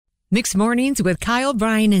Mixed Mornings with Kyle,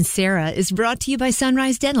 Brian, and Sarah is brought to you by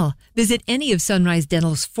Sunrise Dental. Visit any of Sunrise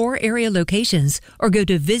Dental's 4 area locations or go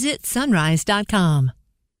to visitsunrise.com.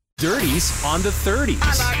 Dirties on the 30s.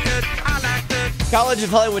 I like it. College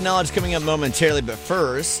of Hollywood Knowledge coming up momentarily, but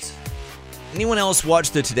first, anyone else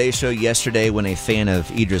watch the Today Show yesterday when a fan of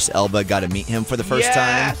Idris Elba got to meet him for the first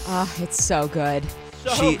time? Oh, it's so good.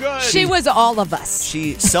 Good. She was all of us.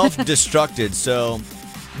 She self-destructed, so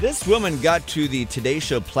this woman got to the Today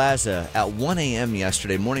Show Plaza at 1 a.m.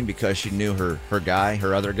 yesterday morning because she knew her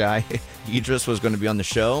other guy, Idris, was going to be on the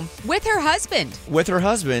show. With her husband. With her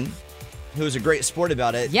husband, who was a great sport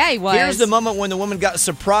about it. Yeah, he was. Here's the moment when the woman got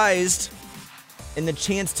surprised in the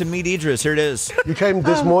chance to meet Idris. Here it is. You came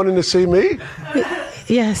this morning to see me?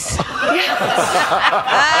 Yes.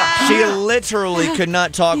 She literally could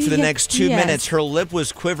not talk for the next 2 minutes. Her lip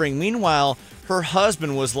was quivering. Meanwhile, her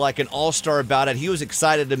husband was like an all-star about it. He was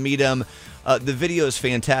excited to meet him. The video is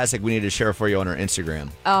fantastic. We need to share for you on our Instagram.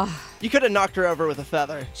 You could have knocked her over with a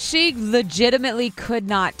feather. She legitimately could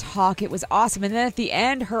not talk. It was awesome. And then at the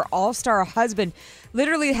end, her all-star husband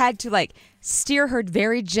literally had to steer her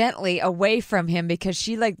very gently away from him because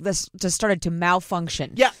she just started to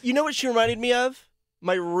malfunction. Yeah, you know what she reminded me of?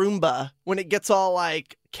 My Roomba. When it gets all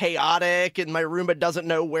chaotic and my Roomba doesn't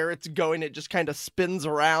know where it's going, it just kind of spins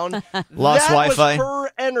around. Lost Wi-Fi? That was her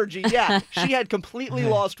energy. Yeah, she had completely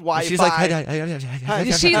lost Wi-Fi. She's like,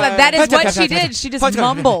 that is what she did. She just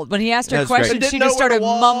mumbled. When he asked her questions, she just started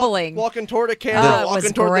mumbling. Walking toward a camera,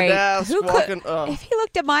 walking toward the desk. If he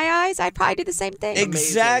looked at my eyes, I'd probably do the same thing.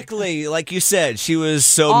 Exactly. Like you said, she was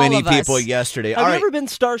so many people yesterday. Have you ever been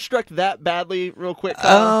starstruck that badly, real quick?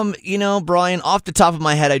 Brian, off the top of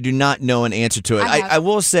my head, I do not know an answer to it. I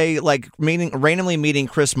will say, randomly meeting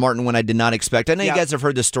Chris Martin when I did not expect. I know you guys have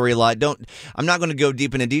heard this story a lot. I'm not going to go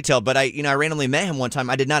deep into detail, but I randomly met him one time.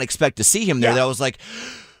 I did not expect to see him there. That was like,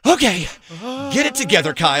 okay, get it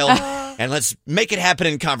together, Kyle, and let's make it happen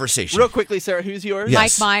in conversation. Real quickly, Sarah, who's yours?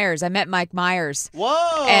 Yes. Mike Myers. I met Mike Myers.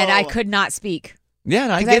 Whoa! And I could not speak. Yeah,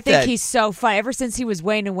 and I get that. I think that. he's so fun. Ever since he was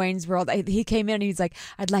Wayne in Wayne's World, he came in and he's like,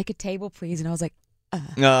 I'd like a table, please. And I was like,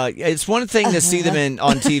 it's one thing to see them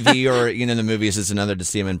on TV or in the movies. It's another to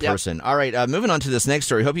see them in person. All right, moving on to this next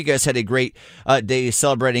story. Hope you guys had a great day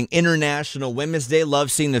celebrating International Women's Day. Love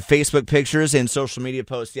seeing the Facebook pictures and social media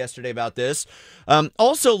posts yesterday about this.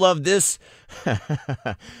 Also love this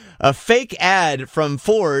a fake ad from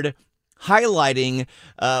Ford highlighting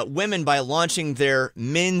women by launching their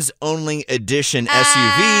men's only edition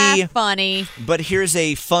SUV. Funny. But here's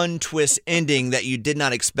a fun twist ending that you did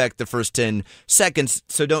not expect the first 10 seconds,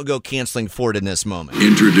 so don't go canceling Ford in this moment.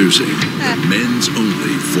 Introducing the men's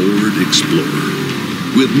only Ford Explorer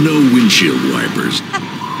with no windshield wipers,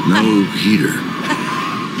 no heater,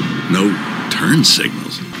 no turn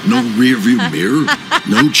signals, no rear view mirror,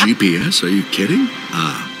 no GPS. Are you kidding?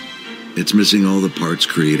 It's missing all the parts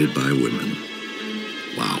created by women.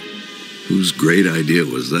 Wow. Whose great idea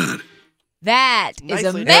was that? That is Nicely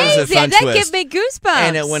amazing. done. That was a fun That twist. gives me goosebumps.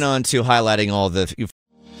 And it went on to highlighting all the...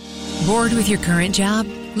 Bored with your current job?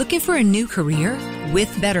 Looking for a new career?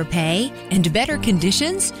 With better pay and better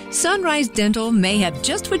conditions? Sunrise Dental may have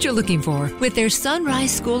just what you're looking for with their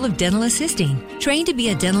Sunrise School of Dental Assisting. Trained to be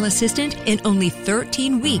a dental assistant in only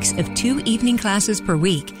 13 weeks of 2 evening classes per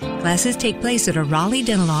week. Classes take place at a Raleigh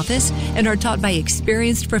dental office and are taught by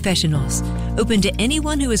experienced professionals. Open to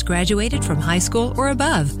anyone who has graduated from high school or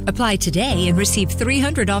above. Apply today and receive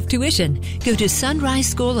 $300 off tuition. Go to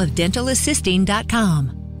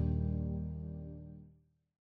sunriseschoolofdentalassisting.com.